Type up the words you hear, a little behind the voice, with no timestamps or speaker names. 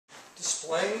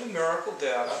displaying numerical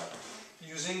data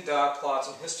using dot plots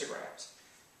and histograms.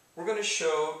 We're going to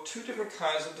show two different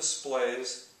kinds of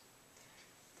displays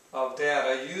of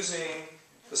data using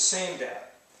the same data,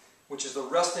 which is the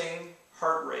resting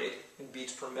heart rate in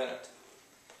beats per minute.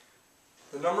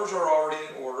 The numbers are already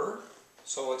in order,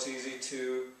 so it's easy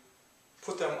to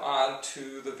put them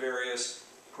onto the various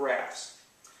graphs.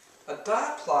 A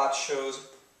dot plot shows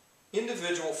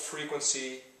individual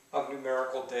frequency of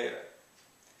numerical data.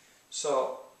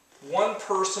 So one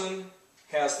person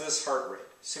has this heart rate,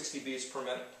 60 beats per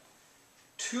minute.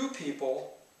 Two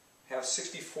people have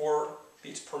 64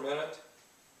 beats per minute,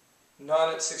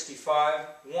 none at 65,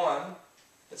 one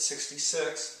at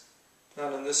 66,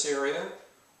 none in this area.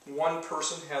 One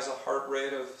person has a heart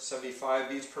rate of 75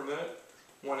 beats per minute,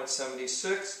 one at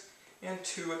 76, and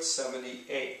two at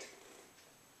 78.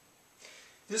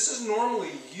 This is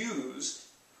normally used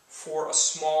for a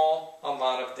small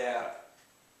amount of data.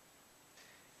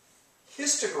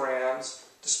 Histograms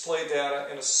display data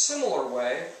in a similar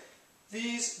way,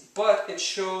 but it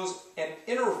shows an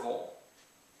interval.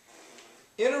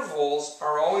 Intervals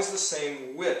are always the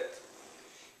same width.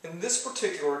 In this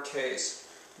particular case,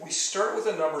 we start with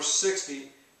the number 60,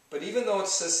 but even though it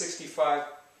says 65,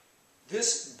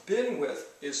 this bin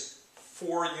width is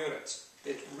 4 units.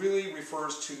 It really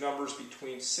refers to numbers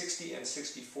between 60 and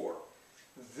 64.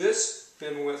 This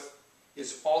bin width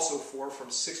is also 4, from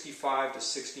 65 to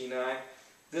 69.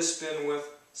 This bin width,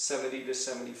 70 to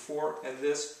 74, and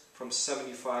this from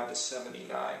 75 to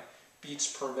 79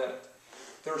 beats per minute.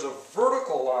 There's a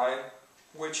vertical line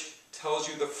which tells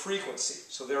you the frequency.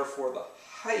 So therefore the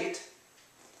height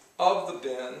of the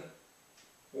bin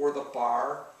or the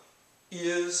bar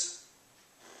is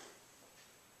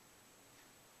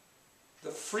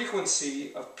the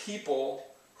frequency of people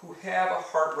who have a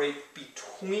heart rate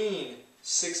between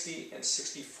 60 and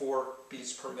 64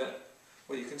 beats per minute.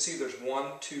 Well, you can see there's 1,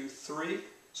 2, 3,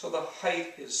 so the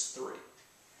height is 3.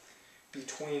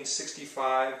 Between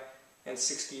 65 and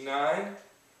 69,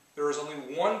 there is only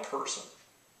one person,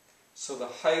 so the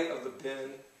height of the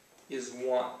bin is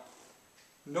 1.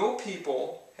 No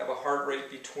people have a heart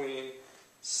rate between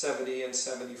 70 and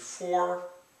 74,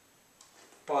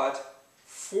 but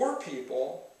 4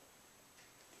 people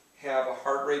have a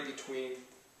heart rate between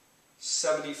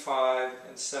 75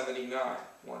 and 79.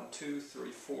 1, 2, 3,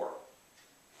 4.